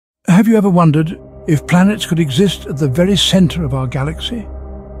Have you ever wondered if planets could exist at the very center of our galaxy?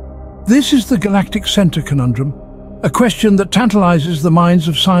 This is the galactic center conundrum, a question that tantalizes the minds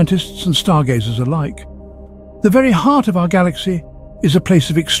of scientists and stargazers alike. The very heart of our galaxy is a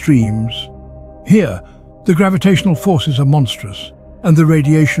place of extremes. Here, the gravitational forces are monstrous, and the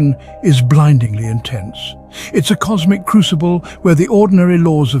radiation is blindingly intense. It's a cosmic crucible where the ordinary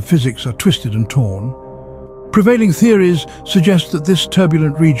laws of physics are twisted and torn. Prevailing theories suggest that this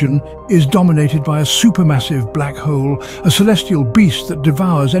turbulent region is dominated by a supermassive black hole, a celestial beast that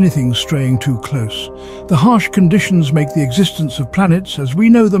devours anything straying too close. The harsh conditions make the existence of planets as we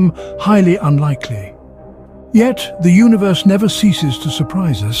know them highly unlikely. Yet, the universe never ceases to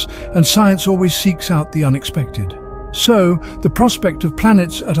surprise us, and science always seeks out the unexpected. So, the prospect of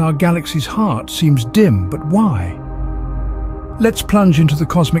planets at our galaxy's heart seems dim, but why? Let's plunge into the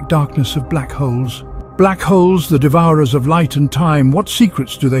cosmic darkness of black holes. Black holes, the devourers of light and time, what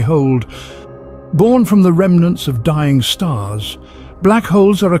secrets do they hold? Born from the remnants of dying stars, black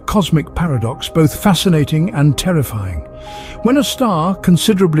holes are a cosmic paradox, both fascinating and terrifying. When a star,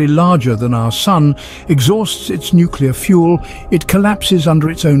 considerably larger than our Sun, exhausts its nuclear fuel, it collapses under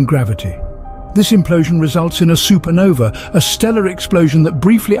its own gravity. This implosion results in a supernova, a stellar explosion that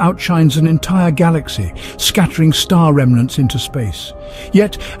briefly outshines an entire galaxy, scattering star remnants into space.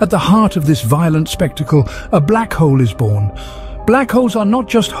 Yet, at the heart of this violent spectacle, a black hole is born. Black holes are not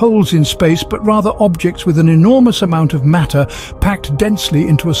just holes in space, but rather objects with an enormous amount of matter packed densely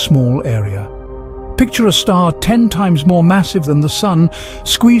into a small area. Picture a star 10 times more massive than the Sun,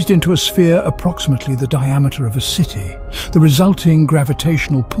 squeezed into a sphere approximately the diameter of a city. The resulting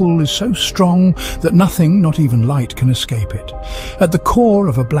gravitational pull is so strong that nothing, not even light, can escape it. At the core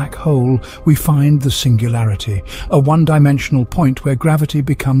of a black hole, we find the singularity, a one-dimensional point where gravity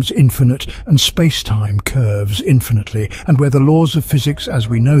becomes infinite and space-time curves infinitely, and where the laws of physics as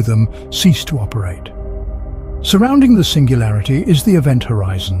we know them cease to operate. Surrounding the singularity is the event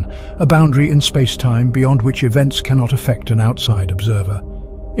horizon, a boundary in space-time beyond which events cannot affect an outside observer.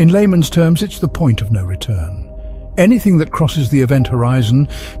 In layman's terms, it's the point of no return. Anything that crosses the event horizon,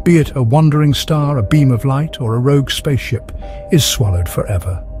 be it a wandering star, a beam of light, or a rogue spaceship, is swallowed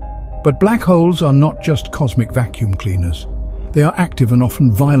forever. But black holes are not just cosmic vacuum cleaners. They are active and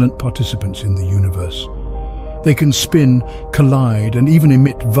often violent participants in the universe. They can spin, collide, and even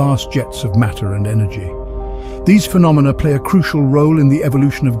emit vast jets of matter and energy. These phenomena play a crucial role in the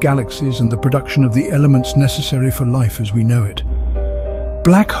evolution of galaxies and the production of the elements necessary for life as we know it.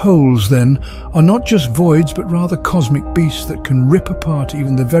 Black holes, then, are not just voids but rather cosmic beasts that can rip apart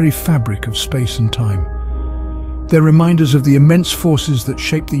even the very fabric of space and time. They're reminders of the immense forces that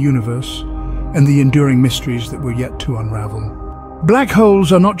shape the universe and the enduring mysteries that were yet to unravel. Black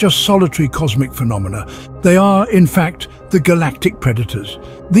holes are not just solitary cosmic phenomena. They are, in fact, the galactic predators.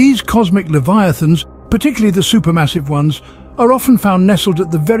 These cosmic leviathans, particularly the supermassive ones, are often found nestled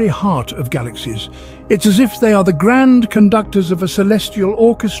at the very heart of galaxies. It's as if they are the grand conductors of a celestial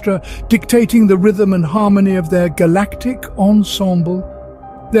orchestra dictating the rhythm and harmony of their galactic ensemble.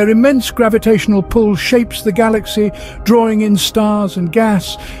 Their immense gravitational pull shapes the galaxy, drawing in stars and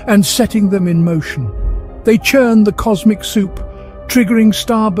gas and setting them in motion. They churn the cosmic soup, triggering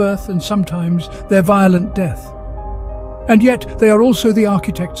star birth and sometimes their violent death. And yet they are also the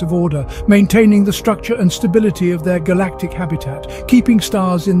architects of order, maintaining the structure and stability of their galactic habitat, keeping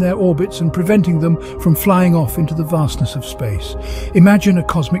stars in their orbits and preventing them from flying off into the vastness of space. Imagine a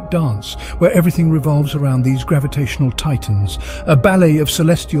cosmic dance where everything revolves around these gravitational titans, a ballet of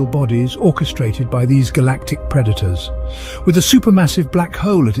celestial bodies orchestrated by these galactic predators. With a supermassive black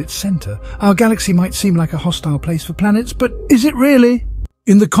hole at its center, our galaxy might seem like a hostile place for planets, but is it really?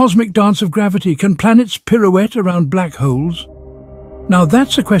 In the cosmic dance of gravity, can planets pirouette around black holes? Now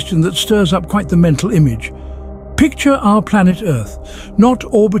that's a question that stirs up quite the mental image. Picture our planet Earth, not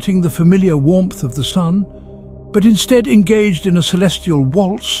orbiting the familiar warmth of the Sun, but instead engaged in a celestial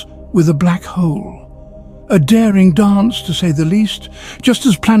waltz with a black hole. A daring dance, to say the least. Just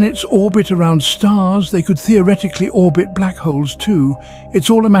as planets orbit around stars, they could theoretically orbit black holes too.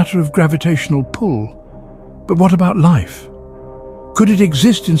 It's all a matter of gravitational pull. But what about life? Could it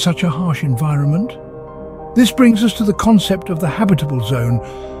exist in such a harsh environment? This brings us to the concept of the habitable zone,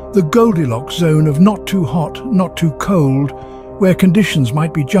 the Goldilocks zone of not too hot, not too cold, where conditions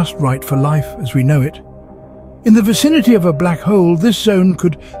might be just right for life as we know it. In the vicinity of a black hole, this zone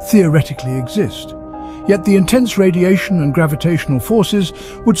could theoretically exist. Yet the intense radiation and gravitational forces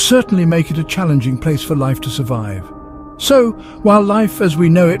would certainly make it a challenging place for life to survive. So, while life as we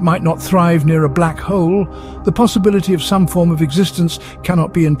know it might not thrive near a black hole, the possibility of some form of existence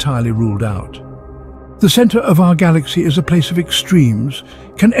cannot be entirely ruled out. The center of our galaxy is a place of extremes.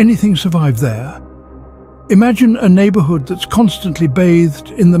 Can anything survive there? Imagine a neighborhood that's constantly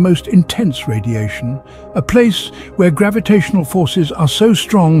bathed in the most intense radiation, a place where gravitational forces are so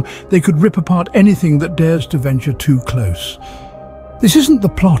strong they could rip apart anything that dares to venture too close. This isn't the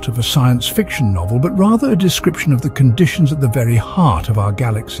plot of a science fiction novel, but rather a description of the conditions at the very heart of our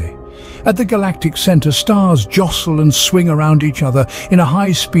galaxy. At the galactic center, stars jostle and swing around each other in a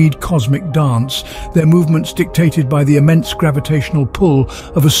high-speed cosmic dance, their movements dictated by the immense gravitational pull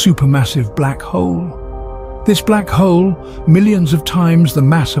of a supermassive black hole. This black hole, millions of times the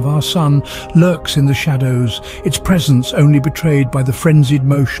mass of our sun, lurks in the shadows, its presence only betrayed by the frenzied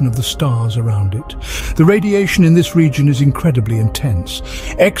motion of the stars around it. The radiation in this region is incredibly intense.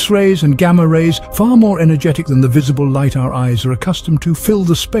 X-rays and gamma rays, far more energetic than the visible light our eyes are accustomed to, fill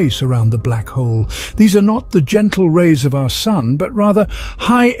the space around the black hole. These are not the gentle rays of our sun, but rather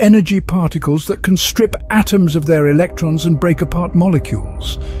high-energy particles that can strip atoms of their electrons and break apart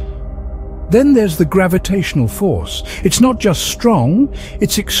molecules. Then there's the gravitational force. It's not just strong,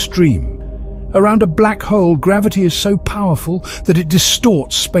 it's extreme. Around a black hole, gravity is so powerful that it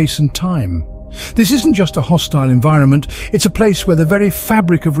distorts space and time. This isn't just a hostile environment, it's a place where the very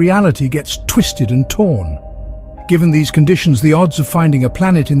fabric of reality gets twisted and torn. Given these conditions, the odds of finding a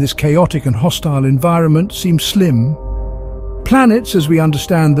planet in this chaotic and hostile environment seem slim. Planets, as we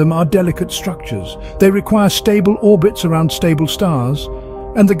understand them, are delicate structures. They require stable orbits around stable stars.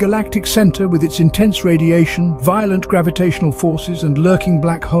 And the galactic center, with its intense radiation, violent gravitational forces and lurking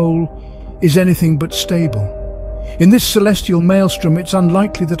black hole, is anything but stable. In this celestial maelstrom, it's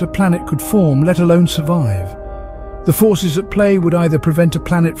unlikely that a planet could form, let alone survive. The forces at play would either prevent a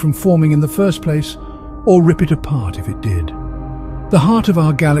planet from forming in the first place, or rip it apart if it did. The heart of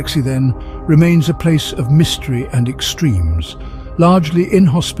our galaxy, then, remains a place of mystery and extremes, largely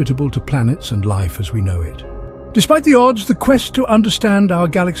inhospitable to planets and life as we know it. Despite the odds, the quest to understand our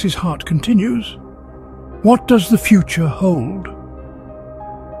galaxy's heart continues. What does the future hold?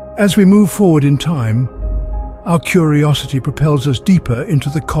 As we move forward in time, our curiosity propels us deeper into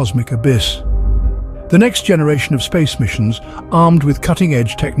the cosmic abyss. The next generation of space missions, armed with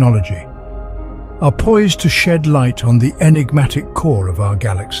cutting-edge technology, are poised to shed light on the enigmatic core of our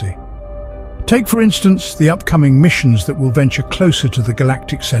galaxy. Take, for instance, the upcoming missions that will venture closer to the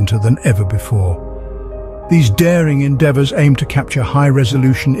galactic center than ever before. These daring endeavors aim to capture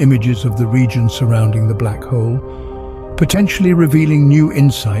high-resolution images of the region surrounding the black hole, potentially revealing new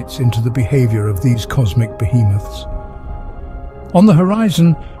insights into the behavior of these cosmic behemoths. On the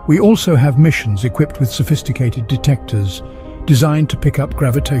horizon, we also have missions equipped with sophisticated detectors designed to pick up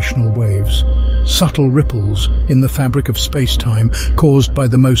gravitational waves, subtle ripples in the fabric of space-time caused by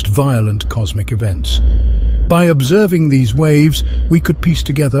the most violent cosmic events. By observing these waves, we could piece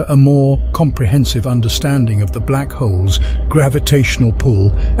together a more comprehensive understanding of the black hole's gravitational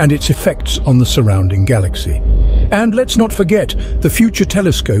pull and its effects on the surrounding galaxy. And let's not forget the future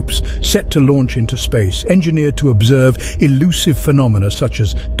telescopes set to launch into space, engineered to observe elusive phenomena such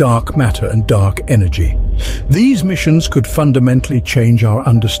as dark matter and dark energy. These missions could fundamentally change our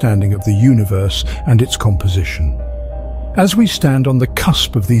understanding of the universe and its composition. As we stand on the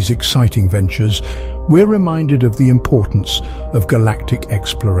cusp of these exciting ventures, we're reminded of the importance of galactic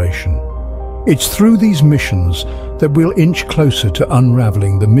exploration. It's through these missions that we'll inch closer to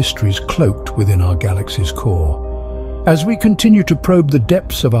unraveling the mysteries cloaked within our galaxy's core. As we continue to probe the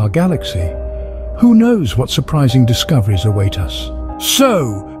depths of our galaxy, who knows what surprising discoveries await us?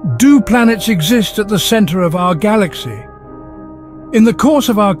 So, do planets exist at the center of our galaxy? In the course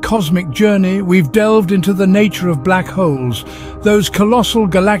of our cosmic journey, we've delved into the nature of black holes, those colossal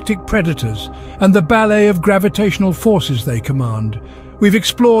galactic predators, and the ballet of gravitational forces they command. We've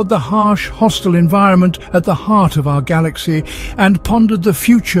explored the harsh, hostile environment at the heart of our galaxy and pondered the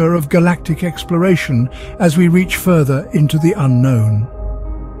future of galactic exploration as we reach further into the unknown.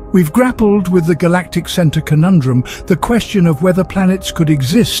 We've grappled with the galactic center conundrum, the question of whether planets could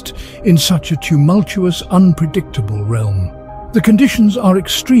exist in such a tumultuous, unpredictable realm. The conditions are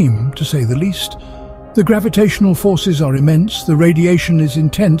extreme, to say the least. The gravitational forces are immense, the radiation is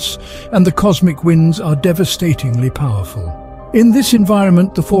intense, and the cosmic winds are devastatingly powerful. In this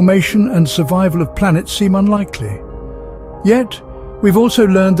environment, the formation and survival of planets seem unlikely. Yet, we've also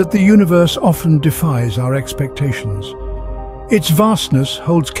learned that the universe often defies our expectations. Its vastness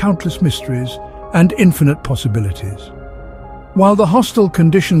holds countless mysteries and infinite possibilities. While the hostile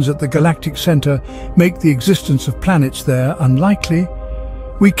conditions at the galactic center make the existence of planets there unlikely,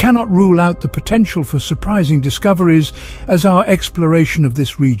 we cannot rule out the potential for surprising discoveries as our exploration of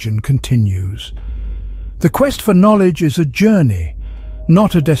this region continues. The quest for knowledge is a journey,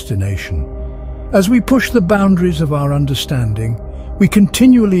 not a destination. As we push the boundaries of our understanding, we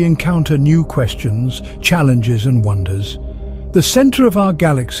continually encounter new questions, challenges and wonders. The center of our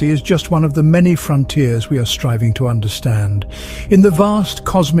galaxy is just one of the many frontiers we are striving to understand. In the vast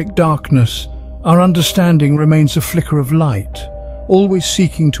cosmic darkness, our understanding remains a flicker of light, always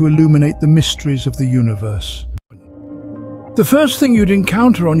seeking to illuminate the mysteries of the universe. The first thing you'd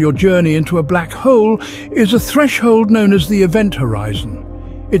encounter on your journey into a black hole is a threshold known as the event horizon.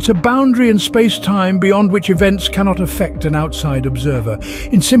 It's a boundary in space-time beyond which events cannot affect an outside observer.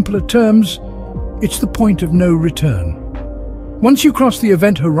 In simpler terms, it's the point of no return. Once you cross the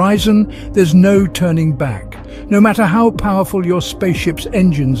event horizon, there's no turning back, no matter how powerful your spaceship's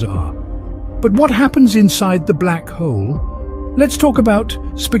engines are. But what happens inside the black hole? Let's talk about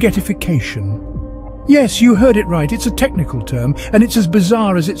spaghettification. Yes, you heard it right, it's a technical term, and it's as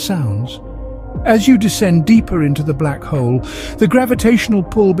bizarre as it sounds. As you descend deeper into the black hole, the gravitational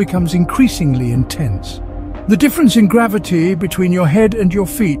pull becomes increasingly intense. The difference in gravity between your head and your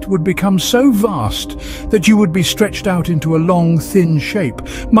feet would become so vast that you would be stretched out into a long, thin shape,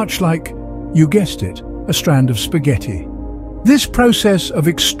 much like, you guessed it, a strand of spaghetti. This process of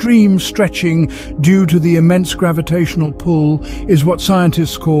extreme stretching due to the immense gravitational pull is what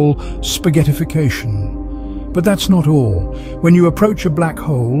scientists call spaghettification. But that's not all. When you approach a black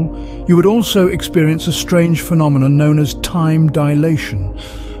hole, you would also experience a strange phenomenon known as time dilation.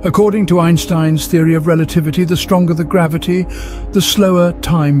 According to Einstein's theory of relativity, the stronger the gravity, the slower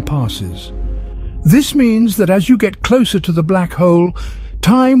time passes. This means that as you get closer to the black hole,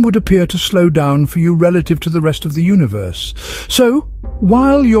 time would appear to slow down for you relative to the rest of the universe. So,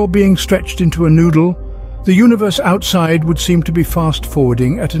 while you're being stretched into a noodle, the universe outside would seem to be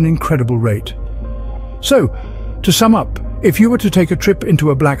fast-forwarding at an incredible rate. So, to sum up, if you were to take a trip into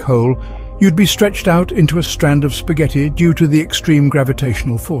a black hole, you'd be stretched out into a strand of spaghetti due to the extreme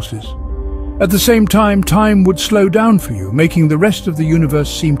gravitational forces. At the same time, time would slow down for you, making the rest of the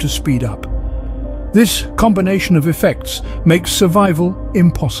universe seem to speed up. This combination of effects makes survival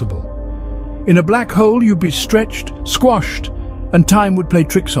impossible. In a black hole, you'd be stretched, squashed, and time would play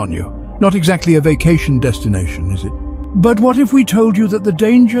tricks on you. Not exactly a vacation destination, is it? But what if we told you that the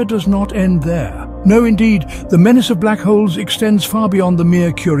danger does not end there? No, indeed, the menace of black holes extends far beyond the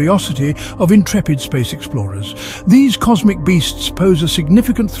mere curiosity of intrepid space explorers. These cosmic beasts pose a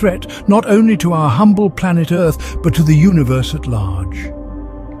significant threat not only to our humble planet Earth, but to the universe at large.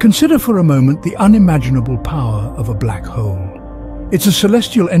 Consider for a moment the unimaginable power of a black hole. It's a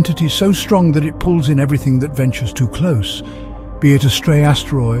celestial entity so strong that it pulls in everything that ventures too close, be it a stray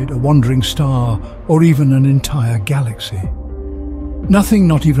asteroid, a wandering star, or even an entire galaxy. Nothing,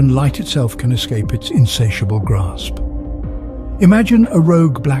 not even light itself, can escape its insatiable grasp. Imagine a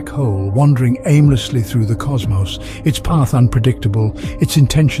rogue black hole wandering aimlessly through the cosmos, its path unpredictable, its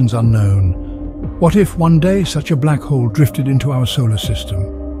intentions unknown. What if one day such a black hole drifted into our solar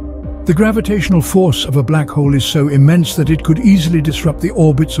system? The gravitational force of a black hole is so immense that it could easily disrupt the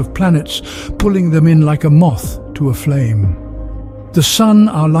orbits of planets, pulling them in like a moth to a flame. The sun,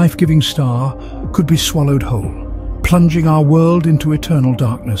 our life-giving star, could be swallowed whole, plunging our world into eternal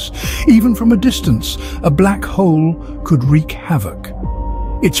darkness. Even from a distance, a black hole could wreak havoc.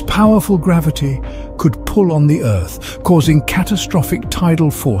 Its powerful gravity could pull on the Earth, causing catastrophic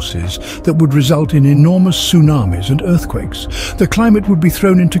tidal forces that would result in enormous tsunamis and earthquakes. The climate would be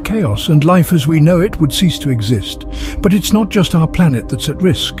thrown into chaos, and life as we know it would cease to exist. But it's not just our planet that's at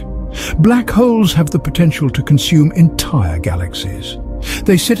risk. Black holes have the potential to consume entire galaxies.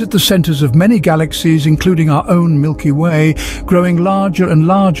 They sit at the centers of many galaxies, including our own Milky Way, growing larger and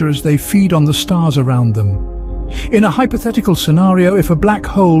larger as they feed on the stars around them. In a hypothetical scenario, if a black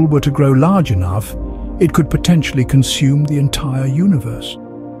hole were to grow large enough, it could potentially consume the entire universe.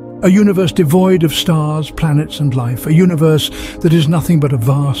 A universe devoid of stars, planets and life, a universe that is nothing but a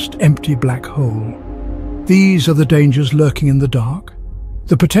vast, empty black hole. These are the dangers lurking in the dark.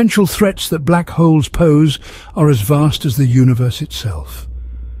 The potential threats that black holes pose are as vast as the universe itself.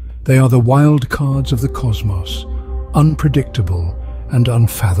 They are the wild cards of the cosmos, unpredictable and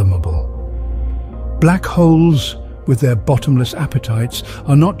unfathomable. Black holes, with their bottomless appetites,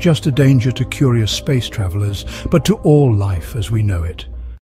 are not just a danger to curious space travelers, but to all life as we know it.